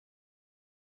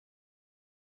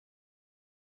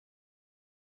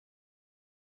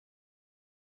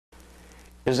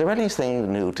Is there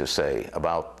anything new to say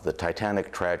about the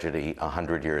Titanic tragedy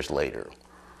 100 years later?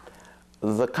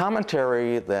 The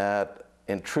commentary that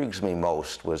intrigues me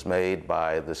most was made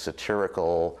by the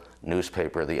satirical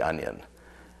newspaper The Onion.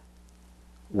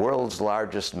 World's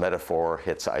largest metaphor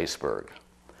hits iceberg.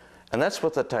 And that's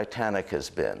what the Titanic has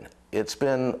been. It's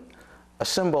been a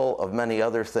symbol of many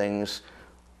other things.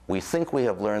 We think we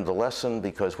have learned the lesson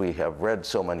because we have read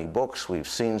so many books, we've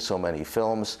seen so many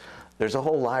films. There's a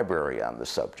whole library on the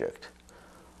subject.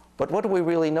 But what do we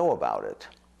really know about it?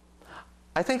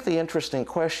 I think the interesting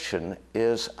question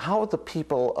is how the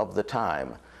people of the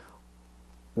time,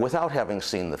 without having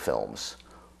seen the films,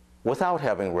 without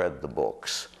having read the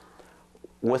books,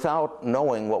 without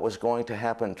knowing what was going to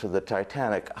happen to the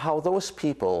Titanic, how those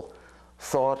people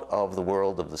thought of the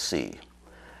world of the sea.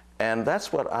 And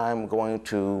that's what I'm going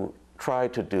to try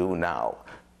to do now,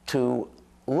 to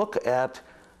look at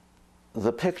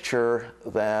the picture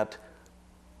that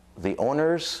the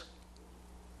owners,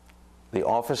 the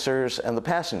officers, and the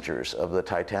passengers of the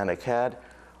Titanic had,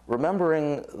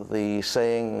 remembering the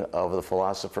saying of the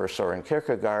philosopher Soren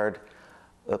Kierkegaard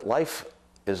that life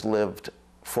is lived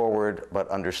forward but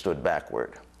understood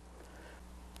backward.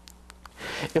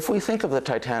 If we think of the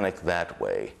Titanic that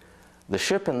way, the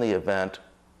ship in the event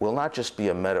will not just be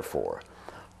a metaphor,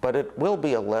 but it will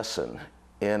be a lesson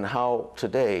in how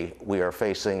today we are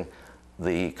facing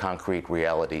the concrete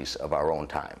realities of our own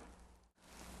time.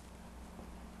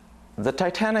 The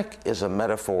Titanic is a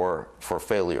metaphor for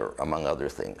failure, among other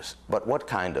things. But what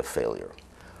kind of failure?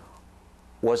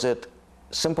 Was it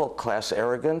simple class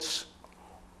arrogance,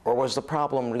 or was the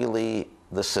problem really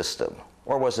the system,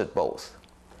 or was it both?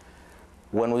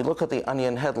 When we look at the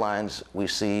Onion headlines, we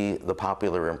see the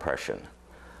popular impression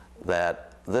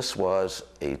that this was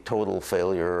a total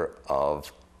failure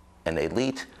of an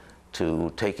elite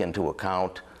to take into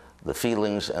account the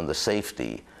feelings and the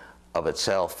safety of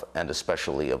itself and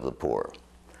especially of the poor.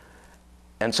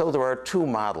 And so there are two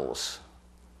models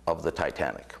of the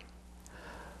Titanic.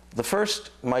 The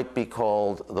first might be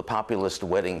called the populist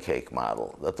wedding cake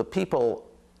model, that the people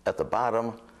at the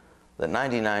bottom, the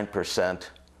 99%,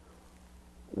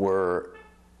 were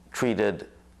treated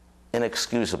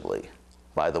inexcusably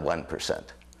by the 1%.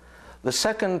 The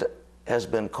second has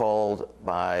been called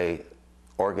by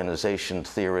organization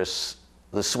theorists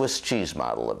the Swiss cheese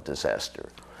model of disaster.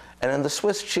 And in the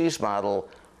Swiss cheese model,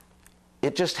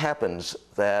 it just happens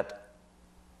that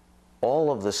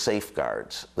all of the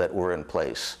safeguards that were in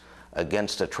place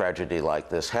against a tragedy like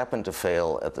this happen to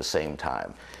fail at the same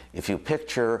time. If you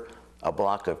picture a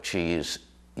block of cheese,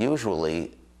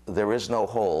 usually there is no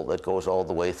hole that goes all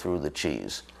the way through the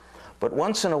cheese. But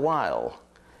once in a while,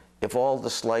 if all the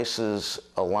slices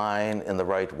align in the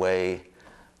right way,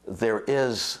 there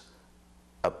is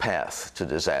a path to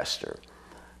disaster.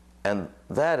 And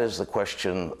that is the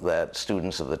question that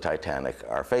students of the Titanic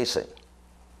are facing.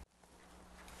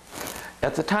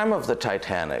 At the time of the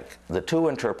Titanic, the two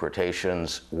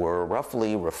interpretations were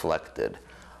roughly reflected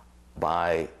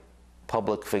by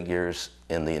public figures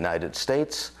in the United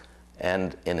States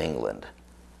and in England.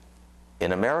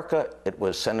 In America, it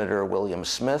was Senator William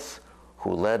Smith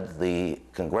who led the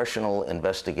congressional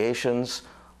investigations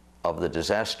of the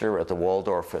disaster at the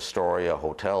Waldorf Astoria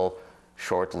Hotel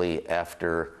shortly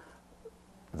after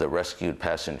the rescued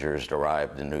passengers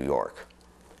arrived in New York.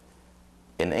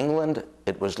 In England,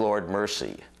 it was Lord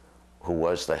Mersey who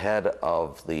was the head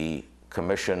of the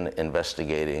commission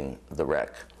investigating the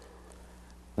wreck.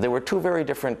 There were two very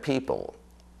different people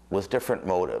with different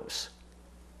motives.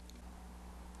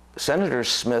 Senator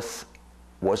Smith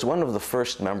was one of the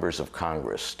first members of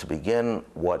Congress to begin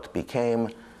what became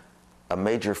a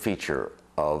major feature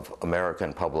of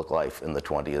American public life in the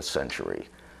 20th century.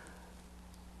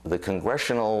 The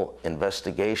congressional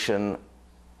investigation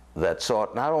that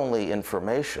sought not only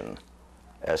information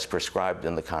as prescribed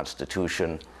in the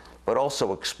Constitution, but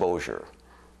also exposure.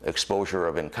 Exposure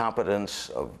of incompetence,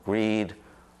 of greed,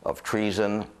 of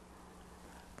treason.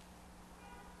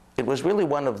 It was really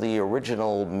one of the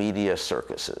original media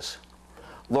circuses.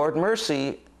 Lord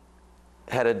Mersey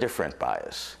had a different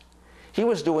bias. He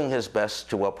was doing his best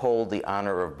to uphold the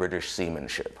honor of British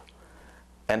seamanship.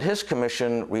 And his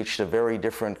commission reached a very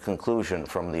different conclusion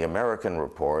from the American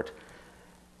report.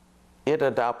 It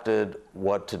adopted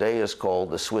what today is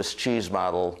called the Swiss cheese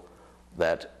model,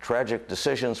 that tragic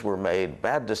decisions were made,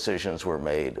 bad decisions were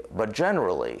made, but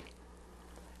generally,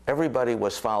 everybody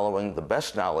was following the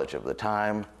best knowledge of the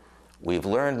time. We've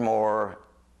learned more,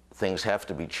 things have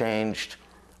to be changed,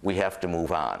 we have to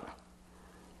move on.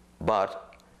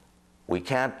 But we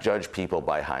can't judge people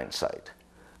by hindsight.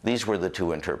 These were the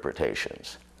two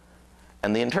interpretations.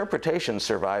 And the interpretations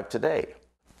survive today.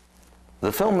 The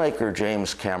filmmaker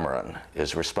James Cameron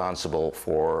is responsible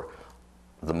for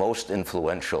the most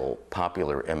influential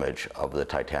popular image of the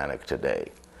Titanic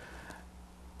today.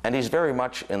 And he's very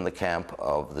much in the camp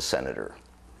of the senator.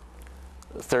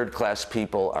 Third-class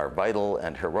people are vital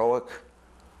and heroic.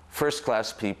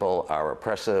 First-class people are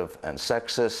oppressive and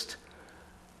sexist.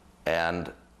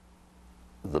 And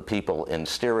the people in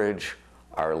steerage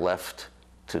are left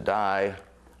to die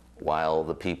while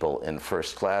the people in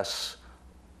first class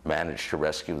manage to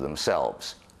rescue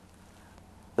themselves.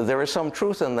 There is some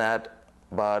truth in that,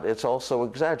 but it's also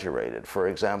exaggerated. For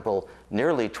example,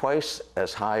 nearly twice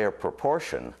as high a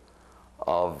proportion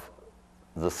of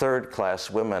the third-class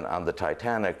women on the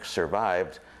Titanic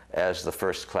survived as the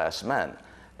first-class men.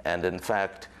 And in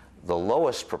fact, the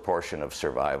lowest proportion of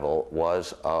survival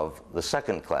was of the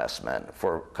second-class men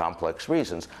for complex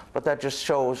reasons. But that just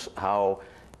shows how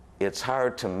it's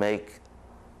hard to make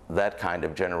that kind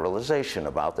of generalization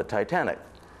about the Titanic.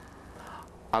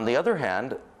 On the other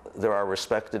hand, there are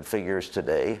respected figures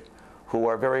today who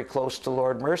are very close to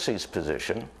Lord Mersey's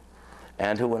position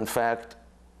and who in fact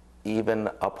even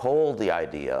uphold the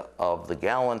idea of the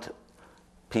gallant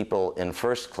people in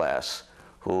first class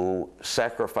who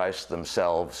sacrificed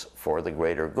themselves for the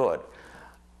greater good.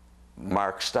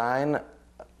 Mark Stein,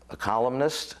 a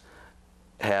columnist,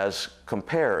 has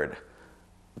compared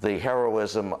the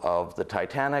heroism of the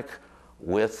Titanic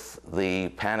with the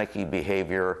panicky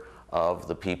behavior of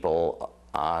the people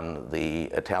on the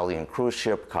Italian cruise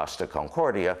ship Costa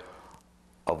Concordia,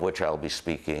 of which I'll be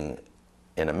speaking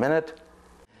in a minute.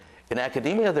 In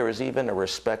academia, there is even a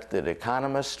respected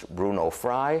economist, Bruno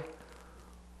Frey,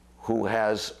 who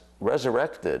has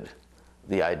resurrected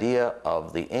the idea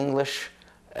of the English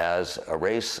as a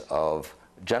race of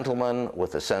gentlemen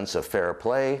with a sense of fair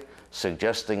play,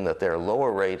 suggesting that their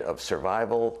lower rate of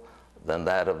survival than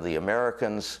that of the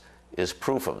Americans is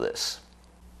proof of this.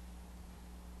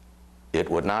 It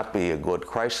would not be a good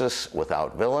crisis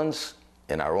without villains.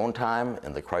 In our own time,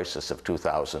 in the crisis of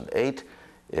 2008,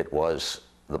 it was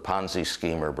the Ponzi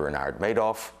schemer Bernard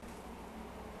Madoff.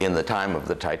 In the time of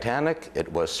the Titanic,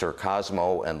 it was Sir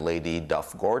Cosmo and Lady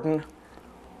Duff Gordon,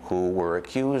 who were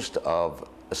accused of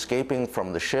escaping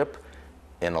from the ship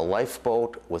in a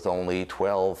lifeboat with only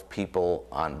 12 people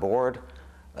on board,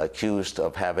 accused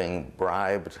of having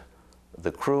bribed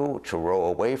the crew to row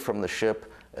away from the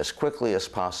ship as quickly as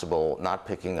possible, not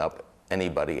picking up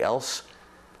anybody else.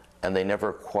 And they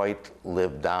never quite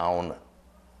lived down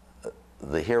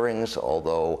the hearings,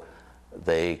 although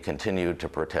they continued to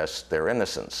protest their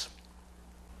innocence.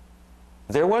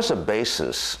 There was a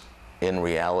basis in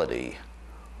reality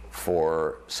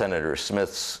for Senator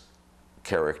Smith's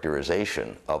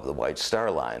characterization of the White Star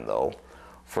Line, though.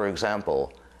 For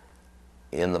example,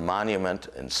 in the monument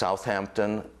in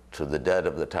Southampton to the dead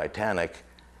of the Titanic,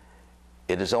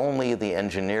 it is only the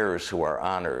engineers who are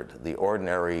honored. The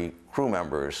ordinary crew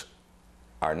members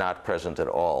are not present at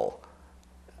all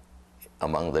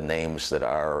among the names that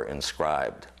are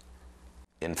inscribed.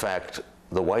 In fact,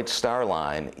 the White Star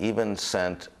Line even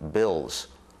sent bills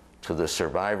to the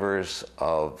survivors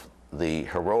of the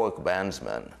heroic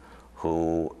bandsmen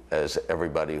who, as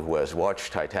everybody who has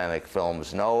watched Titanic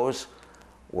films knows,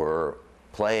 were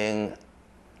playing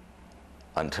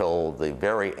until the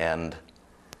very end.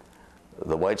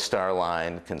 The White Star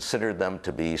Line considered them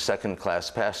to be second-class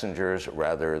passengers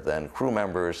rather than crew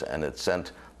members, and it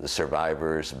sent the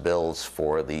survivors bills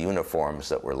for the uniforms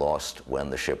that were lost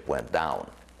when the ship went down.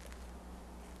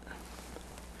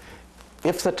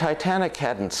 If the Titanic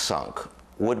hadn't sunk,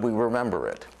 would we remember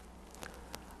it?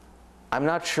 I'm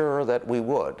not sure that we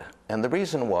would. And the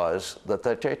reason was that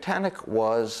the Titanic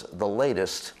was the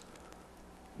latest,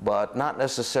 but not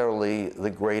necessarily the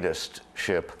greatest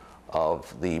ship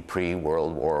of the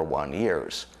pre-World War I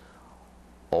years.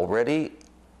 Already,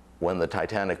 when the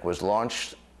Titanic was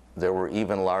launched, there were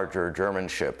even larger German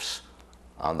ships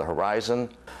on the horizon.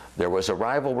 There was a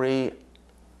rivalry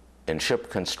in ship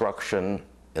construction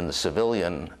in the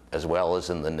civilian as well as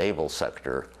in the naval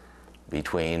sector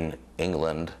between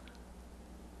England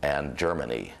and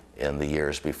Germany in the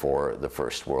years before the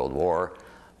First World War.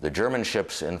 The German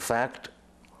ships, in fact,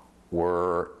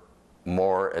 were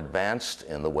more advanced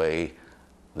in the way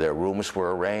their rooms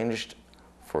were arranged.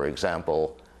 For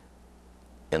example,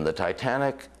 in the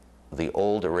Titanic, the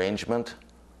old arrangement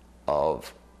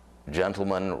of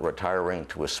gentlemen retiring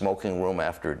to a smoking room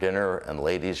after dinner and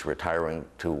ladies retiring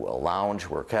to a lounge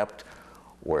were kept,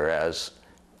 whereas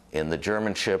in the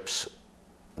German ships,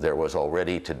 there was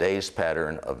already today's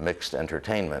pattern of mixed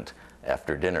entertainment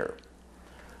after dinner.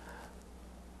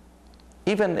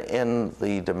 Even in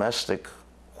the domestic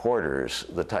quarters,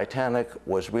 the Titanic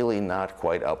was really not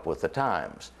quite up with the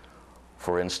times.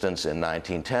 For instance, in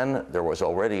 1910, there was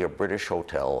already a British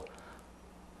hotel,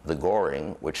 the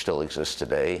Goring, which still exists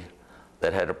today,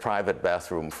 that had a private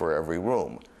bathroom for every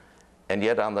room. And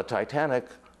yet on the Titanic,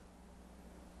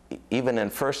 even in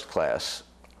first class,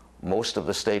 most of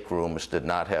the staterooms did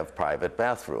not have private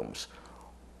bathrooms.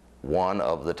 One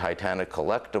of the Titanic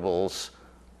collectibles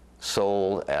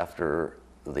sold after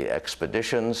the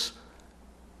expeditions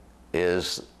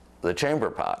is the chamber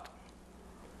pot.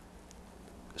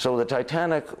 So the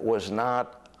Titanic was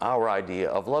not our idea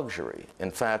of luxury. In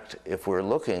fact, if we're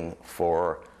looking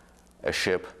for a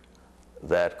ship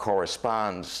that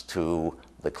corresponds to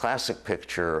the classic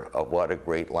picture of what a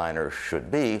great liner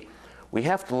should be, we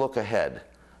have to look ahead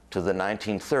to the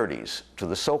 1930s, to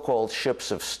the so-called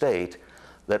ships of state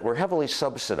that were heavily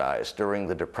subsidized during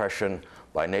the Depression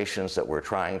by nations that were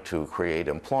trying to create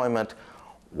employment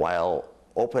while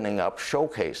opening up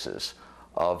showcases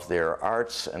of their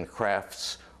arts and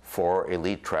crafts for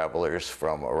elite travelers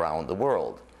from around the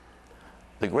world.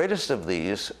 The greatest of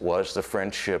these was the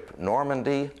French ship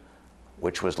Normandy,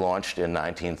 which was launched in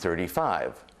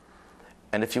 1935.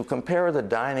 And if you compare the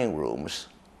dining rooms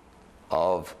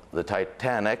of the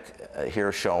Titanic,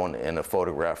 here shown in a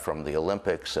photograph from the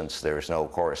Olympics, since there's no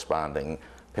corresponding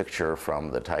picture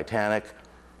from the Titanic,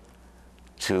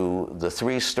 to the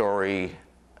three-story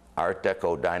Art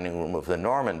Deco dining room of the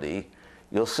Normandy,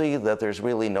 you'll see that there's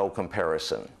really no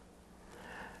comparison.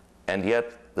 And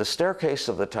yet, the staircase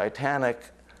of the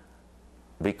Titanic,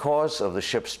 because of the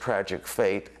ship's tragic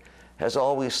fate, has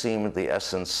always seemed the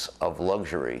essence of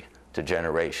luxury to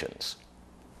generations.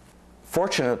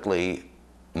 Fortunately,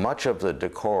 much of the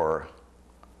decor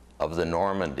of the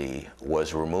Normandy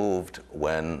was removed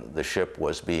when the ship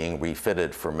was being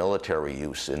refitted for military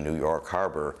use in New York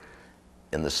Harbor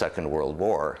in the Second World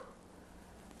War,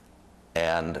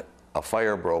 and a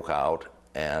fire broke out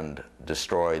and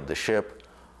destroyed the ship,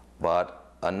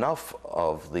 but enough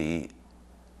of the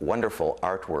wonderful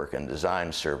artwork and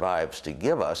design survives to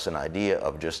give us an idea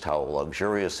of just how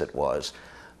luxurious it was.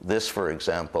 This, for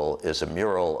example, is a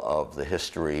mural of the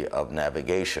history of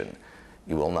navigation.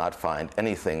 You will not find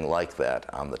anything like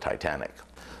that on the Titanic.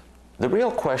 The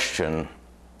real question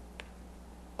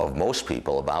of most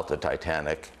people about the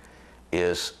Titanic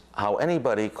is how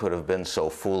anybody could have been so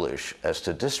foolish as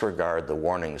to disregard the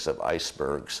warnings of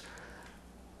icebergs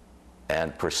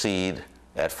and proceed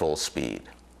at full speed.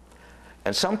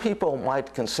 And some people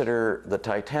might consider the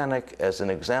Titanic as an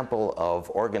example of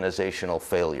organizational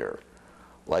failure,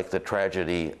 like the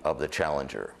tragedy of the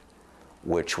Challenger,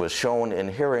 which was shown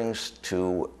in hearings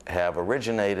to have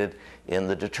originated in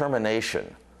the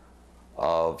determination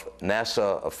of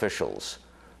NASA officials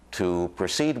to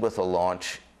proceed with a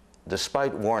launch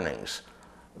despite warnings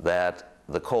that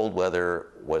the cold weather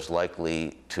was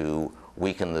likely to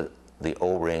weaken the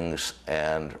O-rings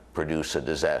and produce a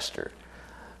disaster.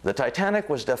 The Titanic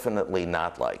was definitely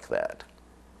not like that.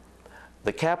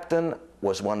 The captain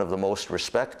was one of the most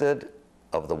respected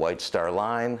of the White Star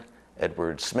Line,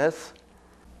 Edward Smith,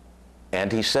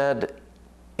 and he said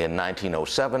in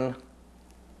 1907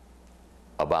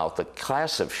 about the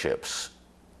class of ships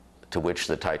to which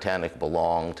the Titanic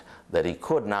belonged that he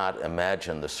could not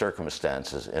imagine the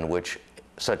circumstances in which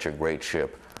such a great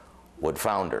ship would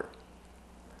founder.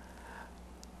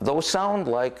 Those sound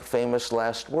like famous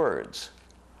last words,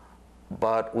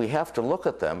 but we have to look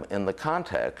at them in the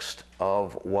context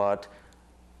of what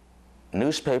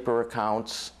newspaper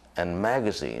accounts and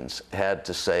magazines had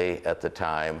to say at the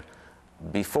time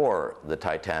before the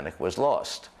Titanic was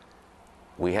lost.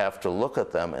 We have to look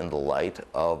at them in the light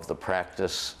of the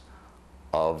practice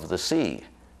of the sea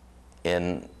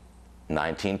in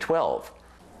 1912.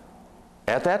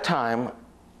 At that time,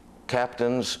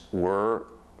 captains were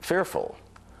fearful,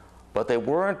 but they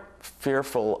weren't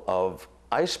fearful of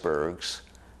icebergs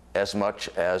as much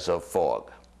as of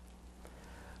fog.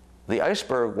 The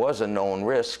iceberg was a known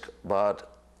risk,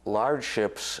 but large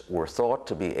ships were thought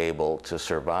to be able to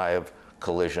survive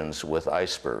collisions with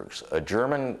icebergs. A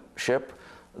German ship,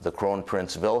 the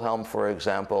Kronprinz Wilhelm, for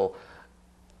example,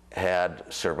 had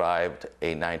survived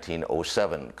a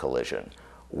 1907 collision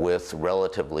with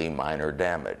relatively minor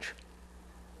damage.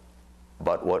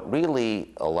 But what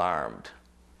really alarmed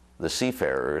the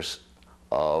seafarers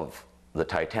of the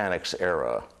Titanic's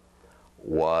era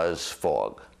was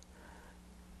fog.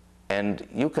 And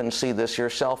you can see this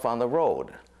yourself on the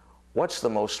road. What's the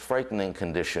most frightening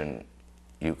condition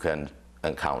you can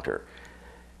encounter?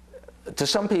 To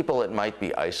some people, it might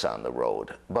be ice on the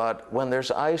road, but when there's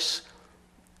ice,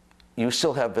 you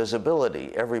still have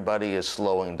visibility. Everybody is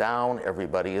slowing down,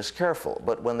 everybody is careful.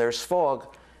 But when there's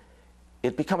fog,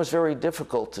 it becomes very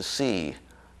difficult to see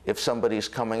if somebody's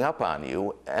coming up on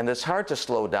you, and it's hard to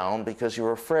slow down because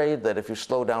you're afraid that if you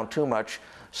slow down too much,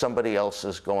 somebody else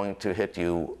is going to hit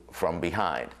you from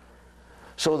behind.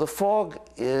 So the fog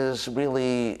is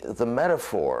really the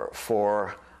metaphor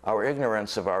for our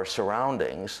ignorance of our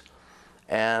surroundings,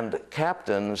 and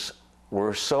captains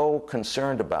were so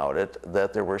concerned about it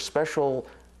that there were special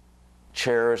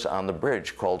chairs on the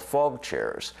bridge called fog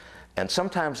chairs, and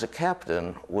sometimes a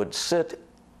captain would sit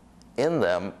in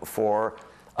them for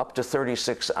up to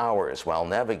 36 hours while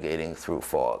navigating through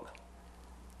fog.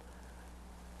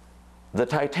 The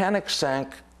Titanic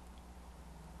sank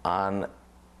on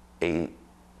a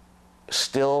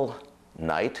still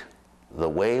night. The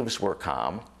waves were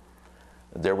calm.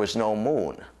 There was no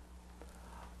moon.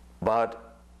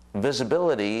 But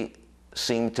visibility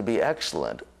seemed to be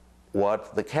excellent.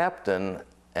 What the captain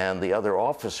and the other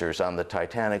officers on the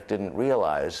Titanic didn't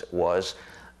realize was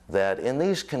that in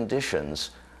these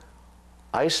conditions,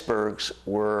 icebergs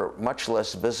were much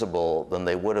less visible than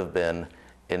they would have been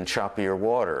in choppier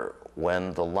water,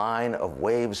 when the line of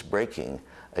waves breaking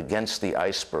against the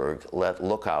iceberg let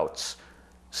lookouts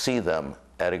see them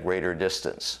at a greater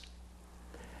distance.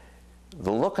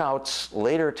 The lookouts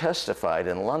later testified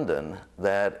in London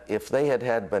that if they had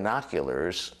had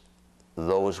binoculars,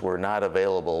 those were not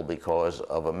available because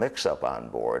of a mix-up on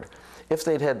board. If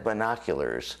they'd had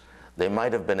binoculars, they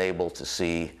might have been able to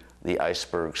see the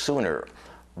iceberg sooner.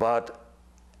 But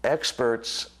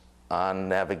experts on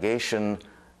navigation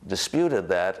disputed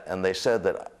that, and they said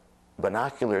that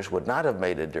binoculars would not have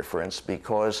made a difference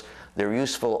because they're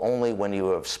useful only when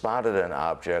you have spotted an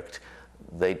object.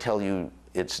 They tell you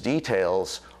its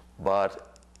details,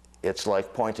 but it's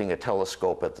like pointing a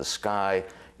telescope at the sky.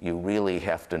 You really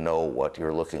have to know what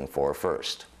you're looking for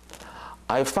first.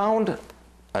 I found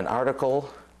an article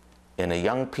in a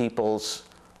young people's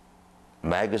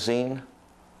magazine,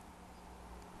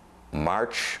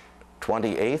 March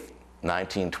 28th,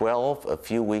 1912, a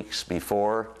few weeks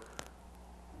before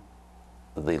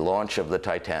the launch of the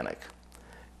Titanic.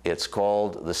 It's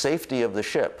called "The Safety of the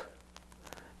Ship,"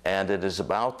 and it is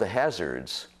about the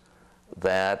hazards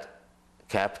that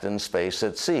captains face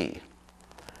at sea.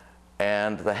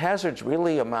 And the hazards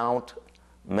really amount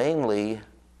mainly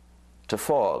to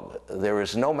fog. There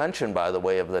is no mention, by the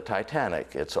way, of the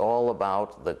Titanic. It's all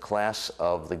about the class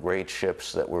of the great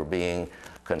ships that were being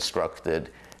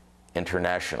constructed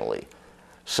internationally.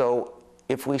 So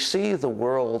if we see the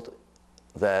world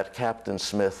that Captain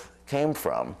Smith came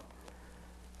from,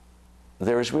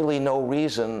 there is really no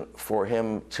reason for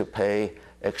him to pay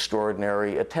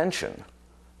extraordinary attention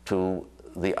to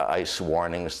the ice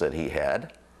warnings that he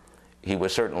had. He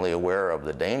was certainly aware of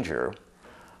the danger,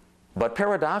 but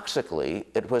paradoxically,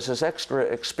 it was his extra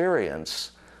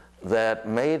experience that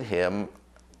made him,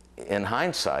 in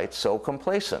hindsight, so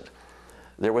complacent.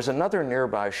 There was another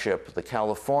nearby ship, the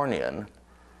Californian,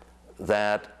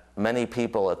 that many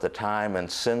people at the time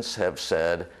and since have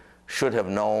said should have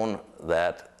known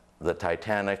that the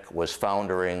Titanic was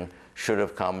foundering, should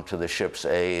have come to the ship's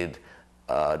aid,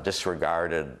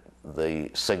 disregarded the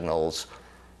signals,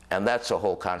 and that's a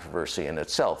whole controversy in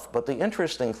itself. But the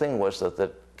interesting thing was that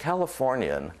the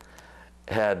Californian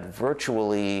had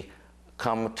virtually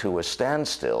come to a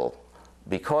standstill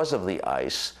because of the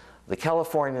ice. The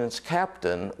Californian's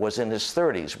captain was in his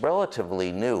 30s,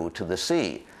 relatively new to the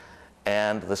sea,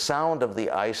 and the sound of the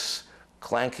ice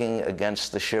clanking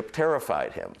against the ship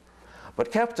terrified him.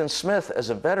 But Captain Smith, as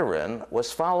a veteran,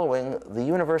 was following the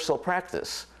universal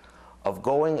practice of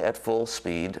going at full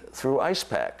speed through ice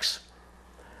packs.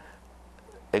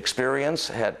 Experience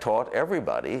had taught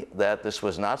everybody that this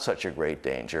was not such a great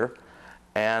danger,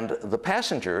 and the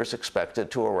passengers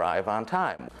expected to arrive on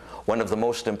time. One of the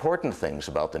most important things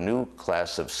about the new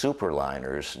class of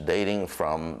superliners dating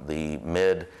from the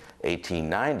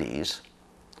mid-1890s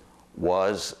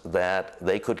was that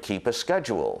they could keep a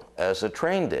schedule, as a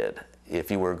train did.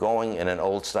 If you were going in an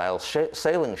old-style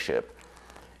sailing ship,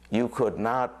 you could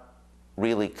not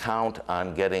really count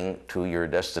on getting to your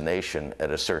destination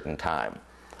at a certain time.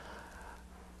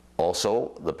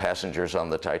 Also, the passengers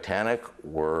on the Titanic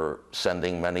were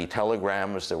sending many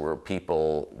telegrams. There were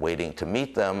people waiting to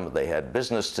meet them. They had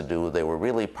business to do. They were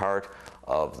really part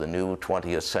of the new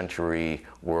 20th century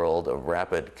world of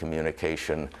rapid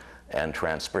communication and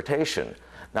transportation.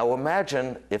 Now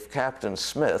imagine if Captain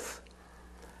Smith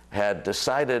had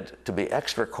decided to be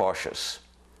extra cautious,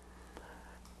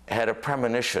 had a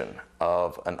premonition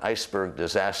of an iceberg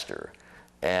disaster,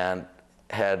 and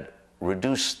had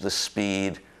reduced the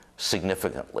speed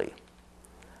significantly.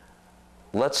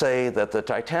 Let's say that the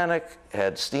Titanic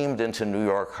had steamed into New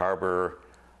York Harbor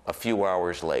a few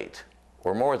hours late.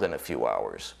 or more than a few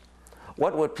hours,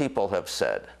 what would people have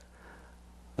said?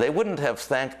 They wouldn't have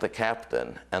thanked the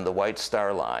captain and the White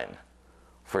Star Line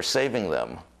for saving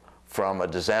them from a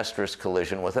disastrous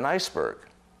collision with an iceberg.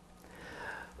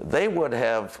 They would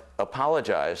have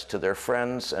apologized to their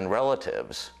friends and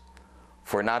relatives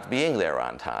for not being there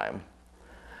on time,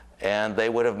 and they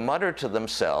would have muttered to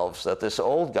themselves that this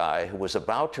old guy who was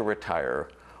about to retire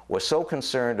was so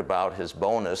concerned about his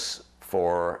bonus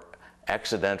for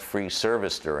accident-free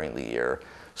service during the year,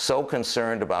 so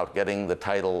concerned about getting the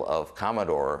title of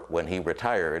Commodore when he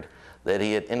retired, that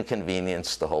he had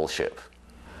inconvenienced the whole ship.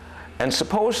 And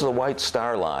suppose the White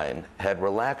Star Line had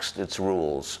relaxed its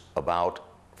rules about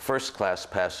first-class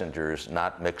passengers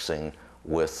not mixing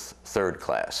with third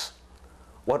class.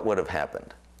 What would have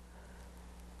happened?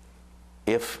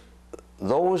 If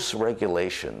those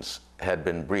regulations had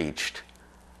been breached,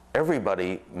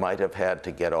 everybody might have had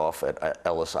to get off at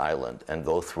Ellis Island and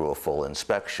go through a full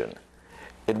inspection.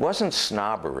 It wasn't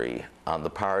snobbery on the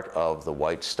part of the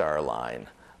White Star Line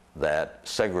that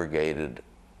segregated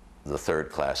the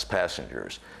third-class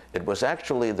passengers. It was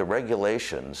actually the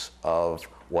regulations of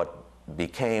what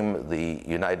became the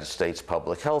United States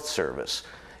Public Health Service.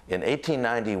 In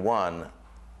 1891,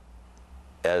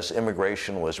 as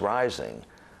immigration was rising,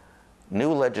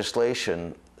 new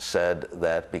legislation said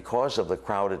that because of the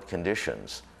crowded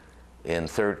conditions in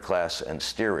third class and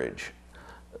steerage,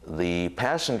 the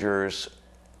passengers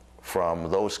from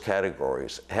those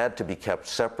categories had to be kept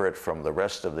separate from the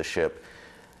rest of the ship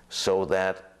so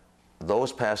that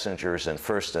those passengers in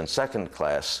first and second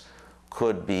class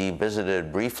could be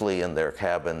visited briefly in their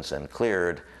cabins and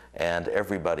cleared, and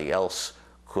everybody else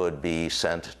could be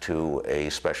sent to a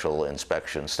special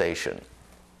inspection station.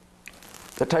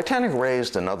 The Titanic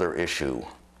raised another issue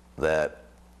that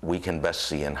we can best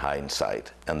see in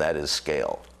hindsight, and that is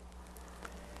scale.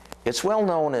 It's well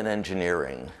known in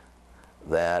engineering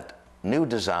that new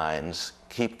designs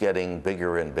keep getting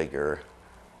bigger and bigger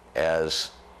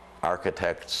as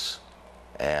architects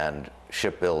and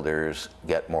shipbuilders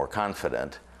get more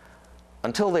confident,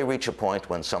 until they reach a point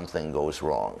when something goes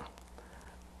wrong.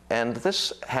 And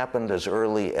this happened as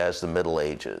early as the Middle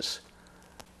Ages.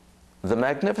 The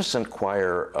magnificent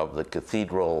choir of the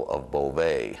Cathedral of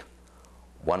Beauvais,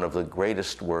 one of the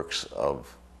greatest works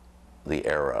of the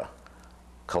era,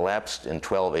 collapsed in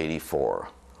 1284,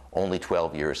 only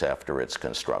 12 years after its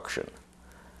construction.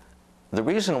 The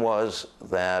reason was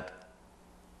that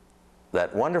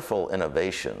that wonderful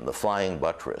innovation, the flying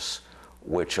buttress,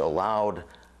 which allowed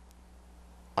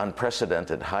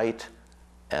unprecedented height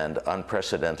and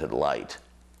unprecedented light,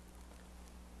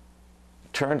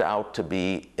 turned out to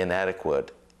be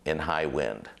inadequate in high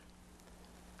wind.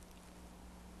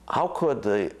 How could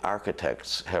the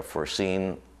architects have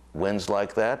foreseen winds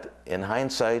like that? In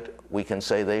hindsight, we can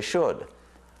say they should,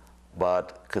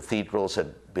 but cathedrals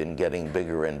had been getting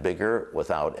bigger and bigger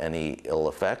without any ill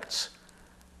effects.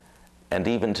 And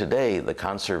even today, the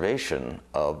conservation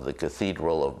of the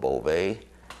Cathedral of Beauvais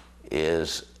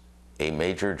is a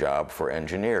major job for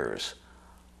engineers.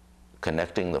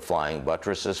 Connecting the flying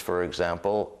buttresses, for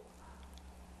example,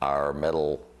 are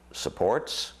metal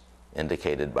supports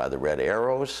indicated by the red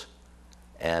arrows,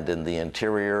 and in the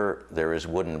interior there is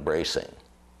wooden bracing.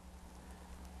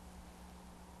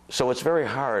 So it's very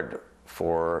hard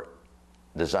for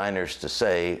designers to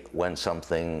say when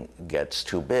something gets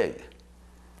too big.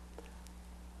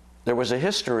 There was a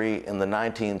history in the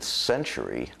 19th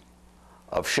century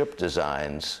of ship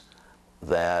designs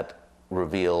that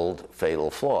revealed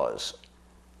fatal flaws.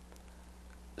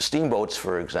 Steamboats,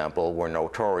 for example, were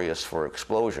notorious for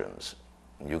explosions.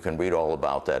 You can read all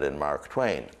about that in Mark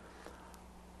Twain.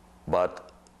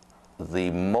 But the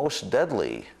most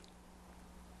deadly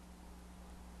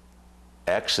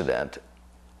accident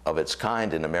of its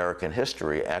kind in American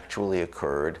history actually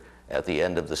occurred at the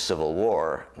end of the Civil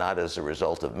War, not as a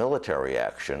result of military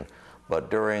action,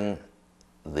 but during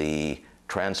the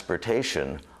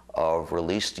transportation of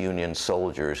released Union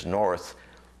soldiers north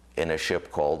in a ship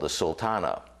called the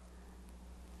Sultana.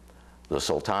 The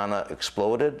Sultana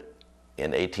exploded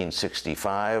in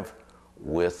 1865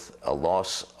 with a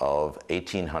loss of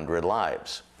 1,800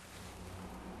 lives.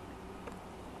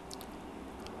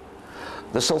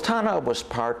 The Sultana was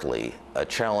partly a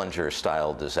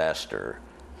Challenger-style disaster.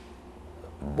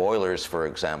 Boilers, for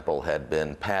example, had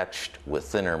been patched with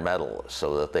thinner metal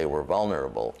so that they were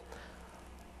vulnerable.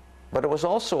 But it was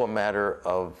also a matter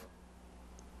of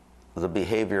the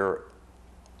behavior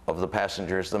of the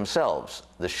passengers themselves.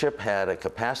 The ship had a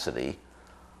capacity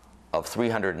of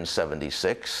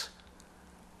 376,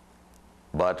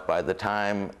 but by the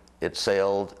time it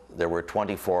sailed, there were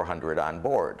 2,400 on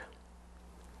board.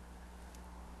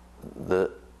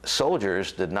 The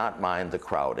soldiers did not mind the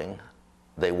crowding.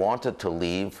 They wanted to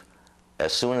leave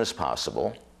as soon as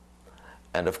possible.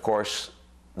 And of course,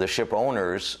 the ship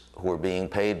owners, who were being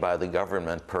paid by the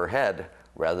government per head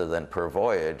rather than per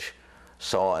voyage,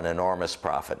 saw an enormous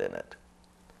profit in it.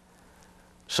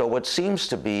 So what seems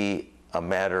to be a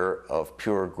matter of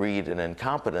pure greed and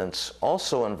incompetence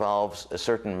also involves a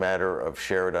certain matter of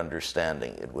shared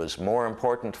understanding. It was more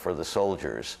important for the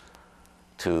soldiers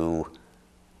to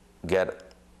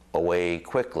get away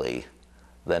quickly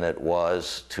than it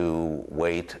was to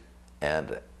wait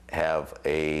and have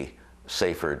a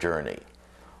safer journey.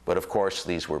 But of course,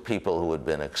 these were people who had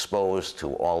been exposed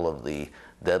to all of the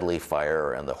deadly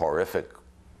fire and the horrific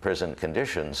prison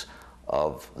conditions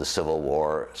of the Civil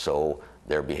War, so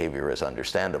their behavior is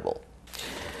understandable.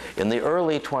 In the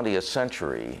early 20th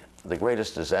century, the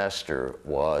greatest disaster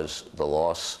was the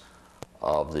loss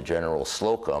of the General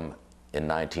Slocum in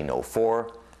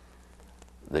 1904.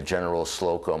 The General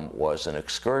Slocum was an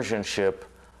excursion ship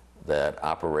that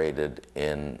operated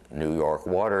in New York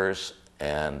waters,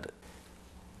 and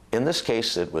in this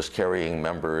case, it was carrying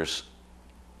members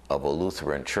of a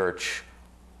Lutheran church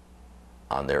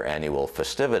on their annual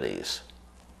festivities.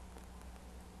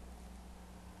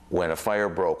 When a fire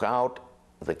broke out,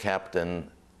 the captain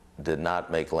did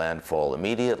not make landfall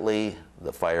immediately.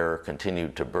 The fire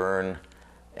continued to burn,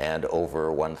 and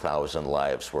over 1,000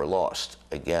 lives were lost,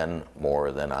 again,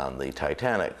 more than on the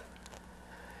Titanic.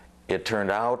 It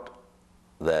turned out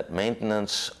that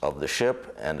maintenance of the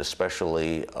ship, and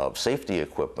especially of safety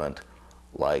equipment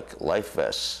like life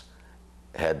vests,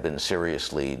 had been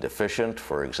seriously deficient.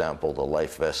 For example, the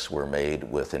life vests were made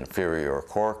with inferior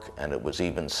cork, and it was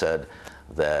even said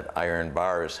that iron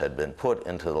bars had been put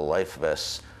into the life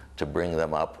vests to bring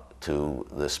them up to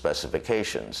the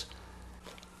specifications.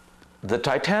 The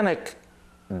Titanic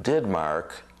did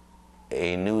mark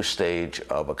a new stage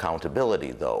of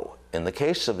accountability, though. In the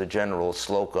case of the General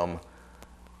Slocum,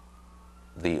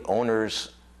 the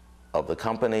owners of the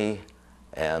company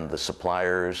and the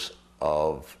suppliers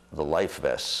of the life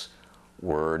vests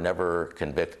were never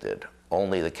convicted.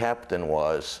 Only the captain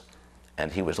was,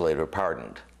 and he was later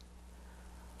pardoned.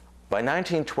 By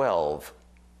 1912,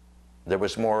 there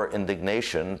was more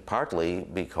indignation, partly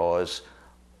because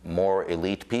more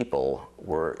elite people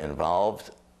were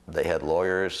involved. They had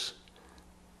lawyers,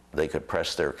 they could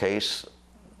press their case,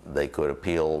 they could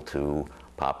appeal to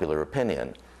popular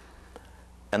opinion.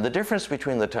 And the difference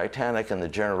between the Titanic and the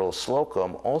General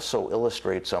Slocum also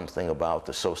illustrates something about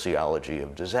the sociology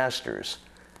of disasters.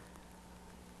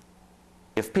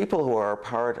 If people who are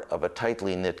part of a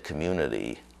tightly knit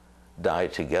community die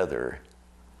together,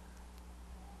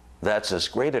 that's as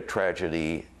great a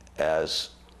tragedy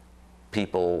as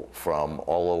people from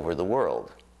all over the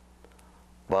world.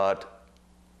 But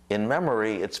in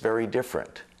memory, it's very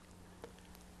different.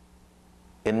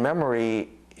 In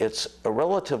memory, it's a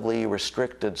relatively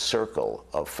restricted circle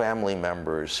of family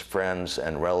members, friends,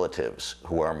 and relatives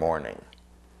who are mourning.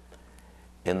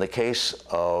 In the case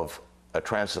of a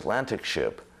transatlantic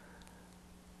ship,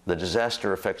 the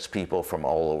disaster affects people from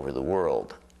all over the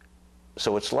world.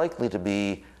 So it's likely to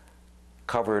be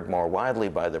covered more widely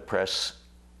by the press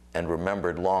and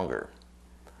remembered longer.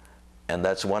 And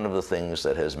that's one of the things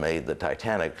that has made the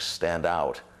Titanic stand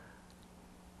out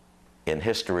in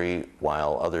history,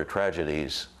 while other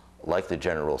tragedies like the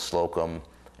General Slocum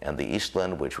and the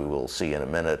Eastland, which we will see in a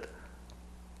minute,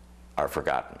 are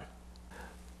forgotten.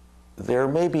 There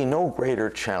may be no greater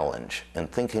challenge in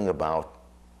thinking about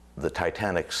the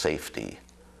Titanic's safety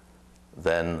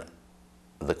than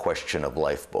the question of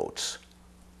lifeboats.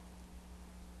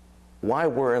 Why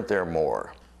weren't there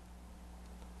more?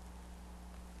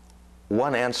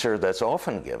 One answer that's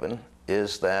often given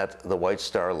is that the White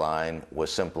Star Line was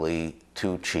simply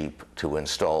too cheap to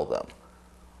install them.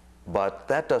 But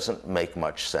that doesn't make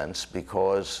much sense,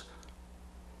 because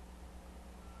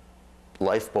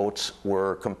lifeboats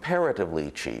were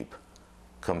comparatively cheap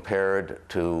compared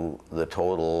to the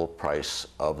total price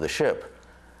of the ship.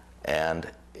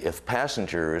 And if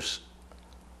passengers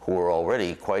who were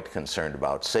already quite concerned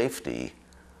about safety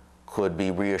could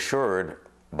be reassured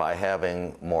by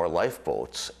having more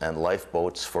lifeboats, and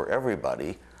lifeboats for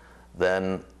everybody,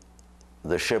 then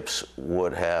the ships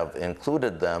would have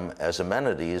included them as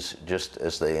amenities just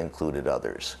as they included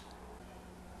others.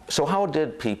 So how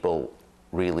did people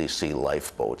really see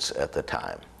lifeboats at the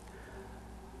time?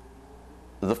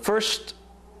 The first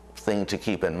thing to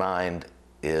keep in mind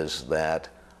is that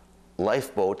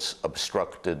lifeboats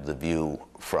obstructed the view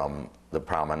from the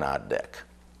promenade deck.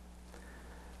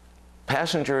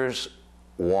 Passengers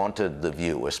wanted the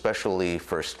view, especially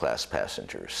first-class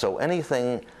passengers. So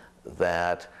anything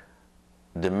that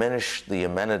diminish the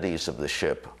amenities of the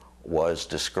ship was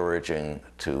discouraging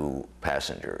to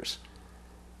passengers.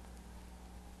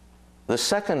 The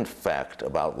second fact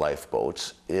about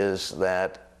lifeboats is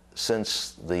that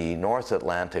since the North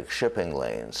Atlantic shipping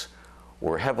lanes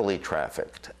were heavily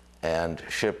trafficked and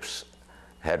ships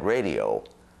had radio,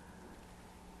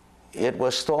 it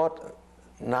was thought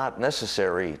not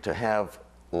necessary to have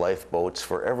lifeboats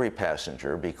for every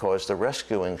passenger because the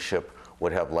rescuing ship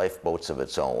would have lifeboats of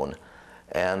its own,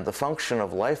 and the function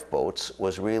of lifeboats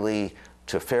was really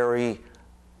to ferry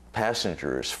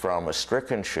passengers from a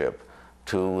stricken ship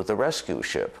to the rescue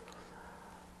ship.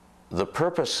 The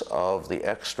purpose of the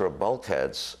extra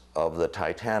bulkheads of the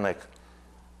Titanic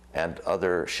and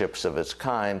other ships of its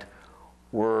kind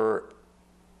were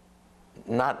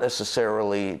not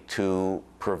necessarily to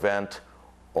prevent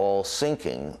all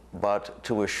sinking, but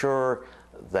to assure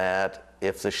that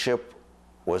if the ship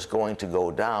was going to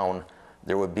go down,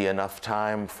 there would be enough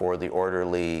time for the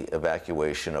orderly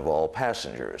evacuation of all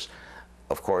passengers.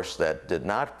 Of course, that did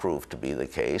not prove to be the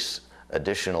case.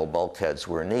 Additional bulkheads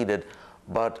were needed,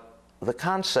 but the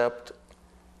concept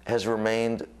has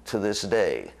remained to this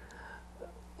day.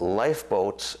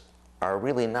 Lifeboats are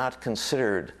really not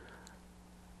considered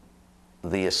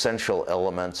the essential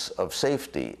elements of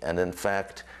safety. And in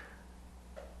fact,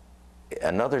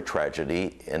 another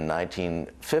tragedy in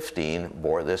 1915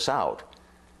 bore this out.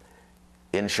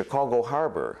 In Chicago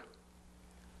Harbor,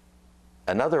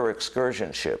 another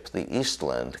excursion ship, the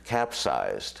Eastland,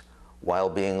 capsized while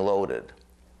being loaded.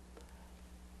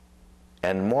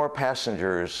 And more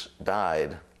passengers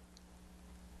died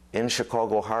in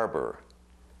Chicago Harbor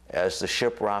as the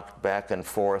ship rocked back and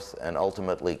forth and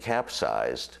ultimately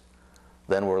capsized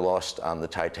than were lost on the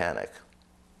Titanic.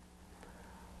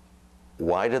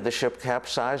 Why did the ship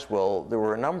capsize? Well, there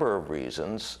were a number of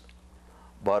reasons,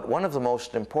 but one of the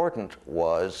most important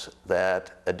was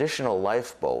that additional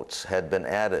lifeboats had been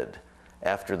added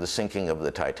after the sinking of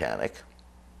the Titanic,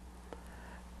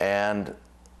 and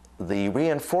the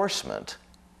reinforcement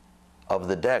of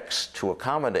the decks to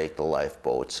accommodate the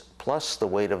lifeboats, plus the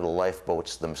weight of the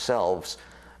lifeboats themselves,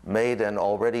 made an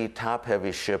already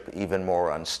top-heavy ship even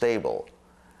more unstable.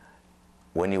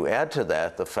 When you add to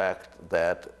that the fact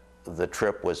that the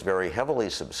trip was very heavily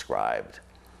subscribed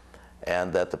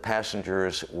and that the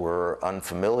passengers were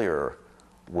unfamiliar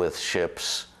with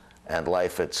ships and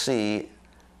life at sea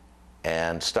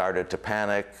and started to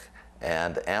panic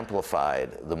and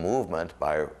amplified the movement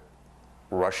by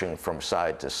rushing from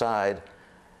side to side,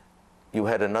 you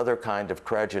had another kind of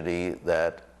tragedy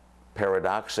that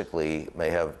paradoxically may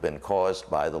have been caused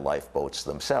by the lifeboats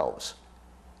themselves.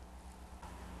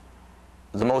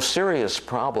 The most serious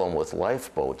problem with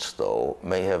lifeboats, though,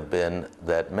 may have been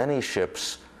that many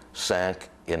ships sank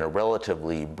in a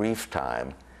relatively brief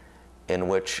time in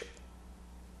which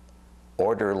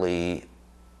orderly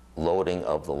loading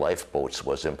of the lifeboats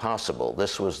was impossible.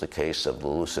 This was the case of the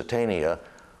Lusitania,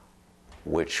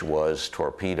 which was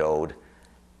torpedoed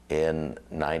in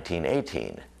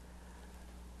 1918.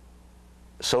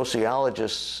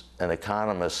 Sociologists and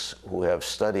economists who have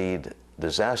studied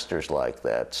disasters like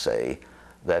that say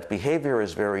that behavior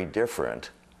is very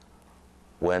different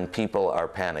when people are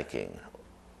panicking,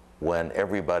 when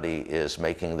everybody is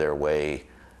making their way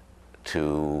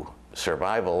to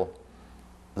survival.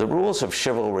 The rules of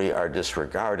chivalry are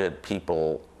disregarded.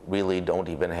 People really don't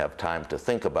even have time to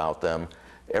think about them.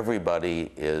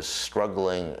 Everybody is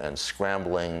struggling and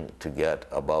scrambling to get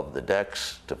above the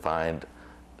decks to find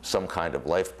some kind of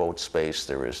lifeboat space.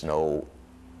 There is no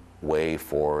way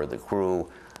for the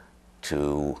crew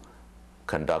to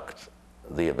conduct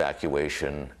the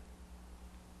evacuation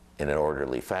in an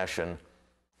orderly fashion.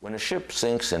 When a ship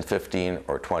sinks in 15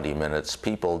 or 20 minutes,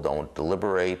 people don't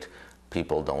deliberate,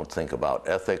 people don't think about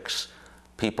ethics,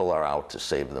 people are out to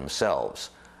save themselves.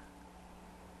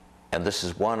 And this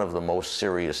is one of the most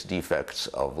serious defects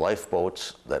of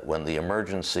lifeboats, that when the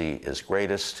emergency is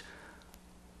greatest,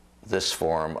 this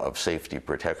form of safety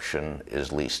protection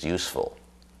is least useful.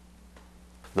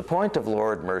 The point of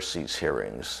Lord Mersey's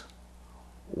hearings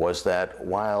was that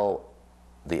while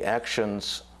the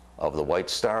actions of the White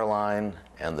Star Line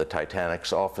and the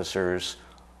Titanic's officers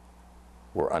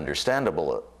were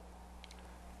understandable,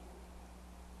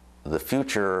 the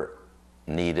future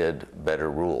needed better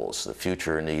rules. The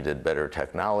future needed better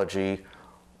technology,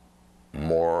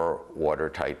 more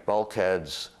watertight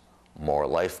bulkheads, more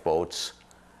lifeboats,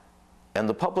 and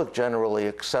the public generally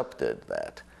accepted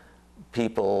that.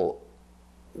 People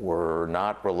were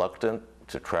not reluctant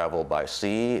to travel by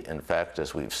sea. In fact,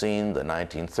 as we've seen, the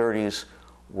 1930s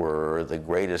were the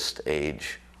greatest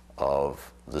age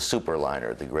of the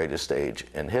superliner, the greatest age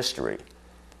in history.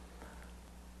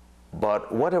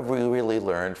 But what have we really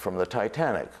learned from the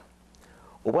Titanic?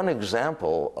 Well, one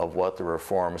example of what the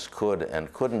reforms could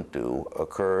and couldn't do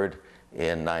occurred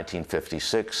in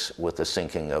 1956 with the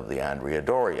sinking of the Andrea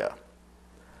Doria.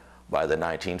 By the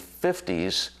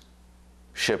 1950s,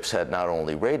 ships had not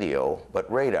only radio,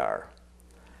 but radar.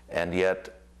 And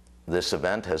yet, this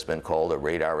event has been called a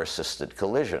radar-assisted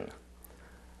collision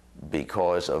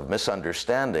because of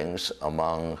misunderstandings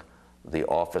among the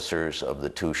officers of the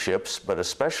two ships, but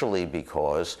especially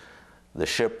because the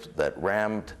ship that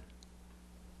rammed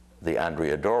the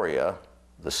Andrea Doria,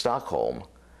 the Stockholm,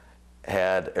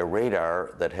 had a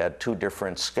radar that had two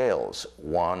different scales,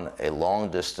 one a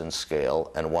long-distance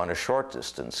scale and one a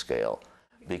short-distance scale.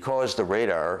 Because the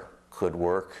radar could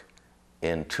work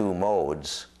in two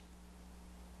modes,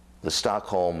 the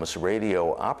Stockholm's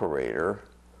radio operator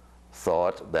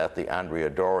thought that the Andrea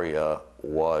Doria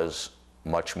was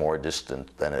much more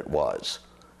distant than it was.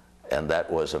 And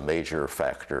that was a major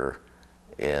factor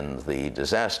in the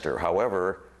disaster.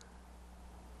 However,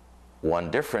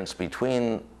 one difference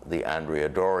between the Andrea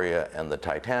Doria and the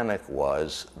Titanic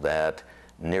was that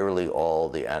nearly all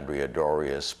the Andrea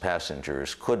Doria's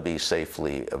passengers could be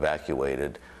safely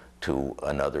evacuated to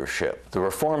another ship. The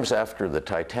reforms after the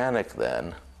Titanic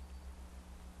then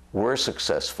were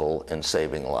successful in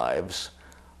saving lives.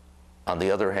 On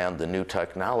the other hand, the new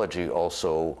technology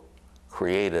also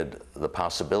created the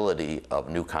possibility of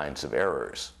new kinds of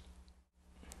errors.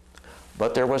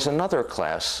 But there was another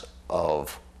class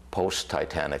of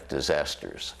post-Titanic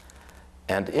disasters,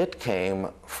 and it came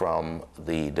from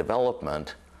the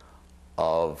development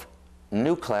of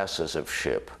new classes of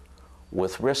ship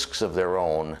with risks of their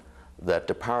own that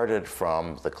departed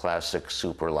from the classic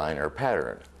superliner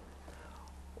pattern.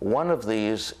 One of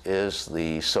these is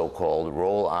the so-called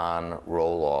roll-on,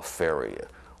 roll-off ferry,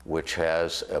 which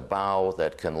has a bow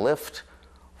that can lift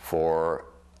for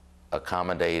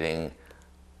accommodating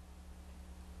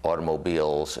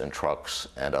automobiles and trucks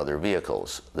and other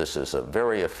vehicles. This is a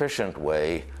very efficient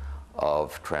way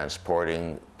of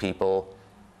transporting people,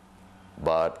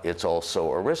 but it's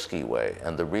also a risky way.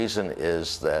 And the reason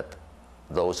is that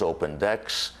those open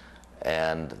decks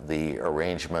and the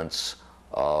arrangements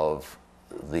of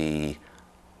the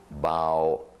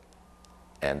bow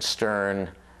and stern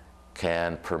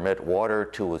can permit water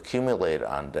to accumulate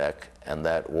on deck, and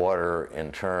that water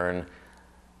in turn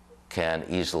can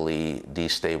easily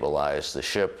destabilize the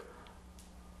ship,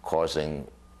 causing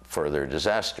further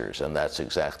disasters, and that's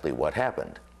exactly what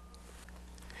happened.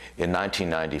 In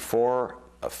 1994,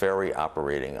 a ferry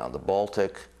operating on the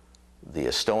Baltic, the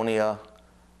Estonia,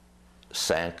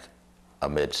 sank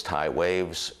amidst high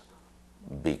waves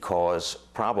because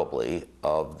probably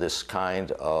of this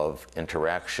kind of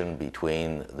interaction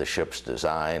between the ship's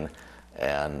design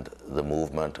and the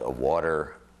movement of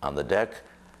water on the deck.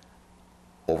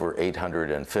 Over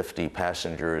 850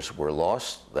 passengers were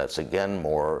lost. That's again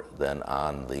more than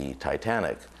on the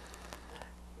Titanic.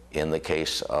 In the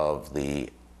case of the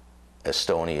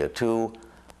Estonia 2,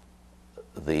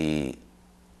 the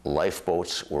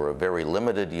lifeboats were of very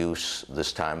limited use.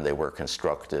 This time they were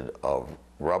constructed of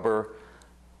rubber.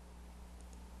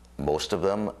 Most of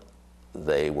them,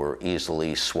 they were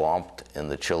easily swamped in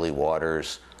the chilly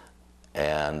waters,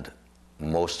 and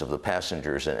most of the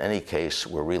passengers in any case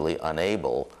were really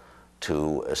unable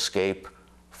to escape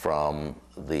from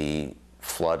the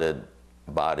flooded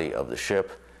body of the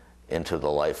ship into the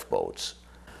lifeboats.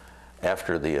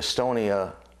 After the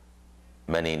Estonia,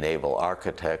 many naval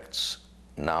architects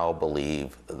now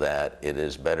believe that it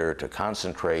is better to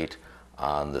concentrate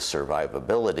on the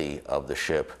survivability of the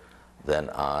ship than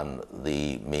on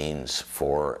the means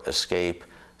for escape,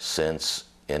 since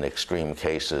in extreme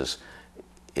cases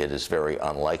it is very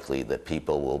unlikely that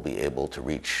people will be able to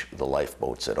reach the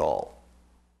lifeboats at all.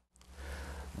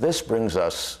 This brings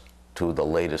us to the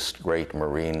latest great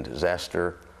marine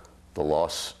disaster, the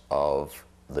loss of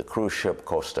the cruise ship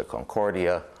Costa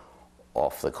Concordia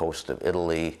off the coast of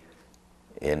Italy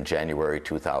in January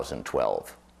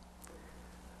 2012.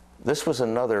 This was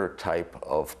another type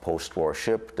of post-war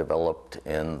ship developed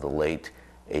in the late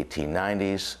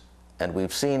 1890s, and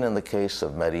we've seen in the case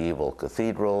of medieval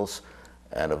cathedrals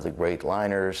and of the great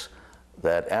liners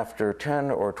that after 10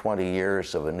 or 20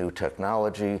 years of a new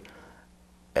technology,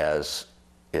 as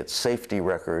its safety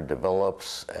record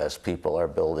develops, as people are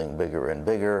building bigger and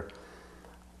bigger,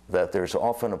 that there's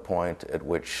often a point at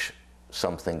which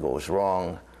something goes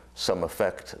wrong, some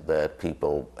effect that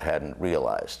people hadn't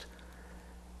realized.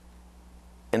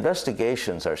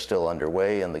 Investigations are still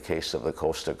underway. In the case of the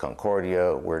Costa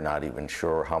Concordia, we're not even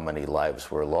sure how many lives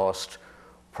were lost,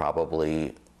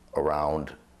 probably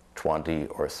around 20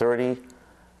 or 30.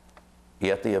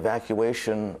 Yet the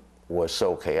evacuation was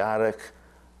so chaotic,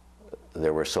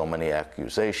 there were so many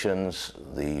accusations,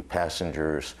 the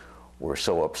passengers were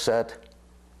so upset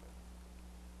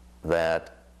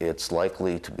that it's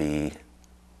likely to be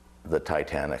the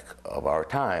Titanic of our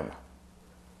time.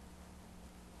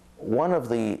 One of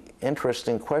the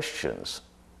interesting questions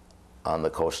on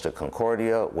the Costa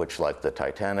Concordia, which, like the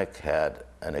Titanic, had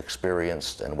an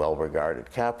experienced and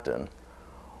well-regarded captain,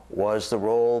 was the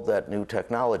role that new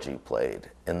technology played.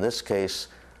 In this case,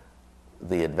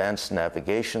 the advanced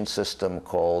navigation system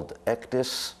called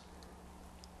ECDIS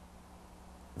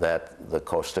that the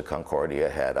Costa Concordia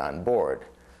had on board.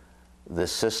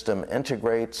 This system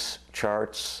integrates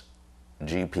charts,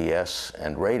 GPS,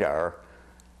 and radar,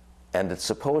 and it's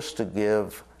supposed to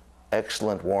give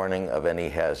excellent warning of any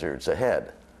hazards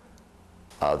ahead.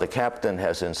 The captain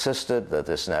has insisted that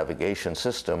this navigation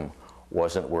system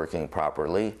wasn't working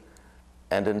properly,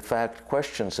 and in fact,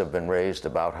 questions have been raised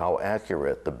about how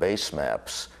accurate the base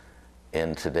maps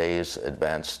in today's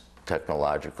advanced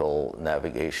technological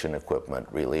navigation equipment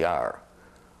really are.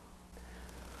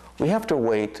 We have to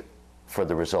wait for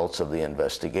the results of the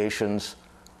investigations,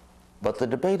 but the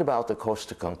debate about the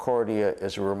Costa Concordia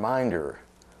is a reminder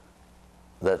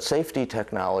that safety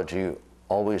technology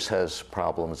always has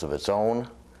problems of its own,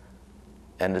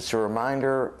 and it's a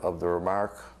reminder of the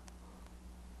remark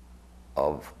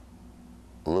of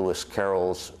Lewis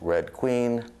Carroll's Red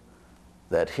Queen,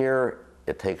 that here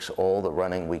it takes all the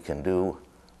running we can do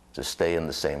to stay in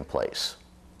the same place.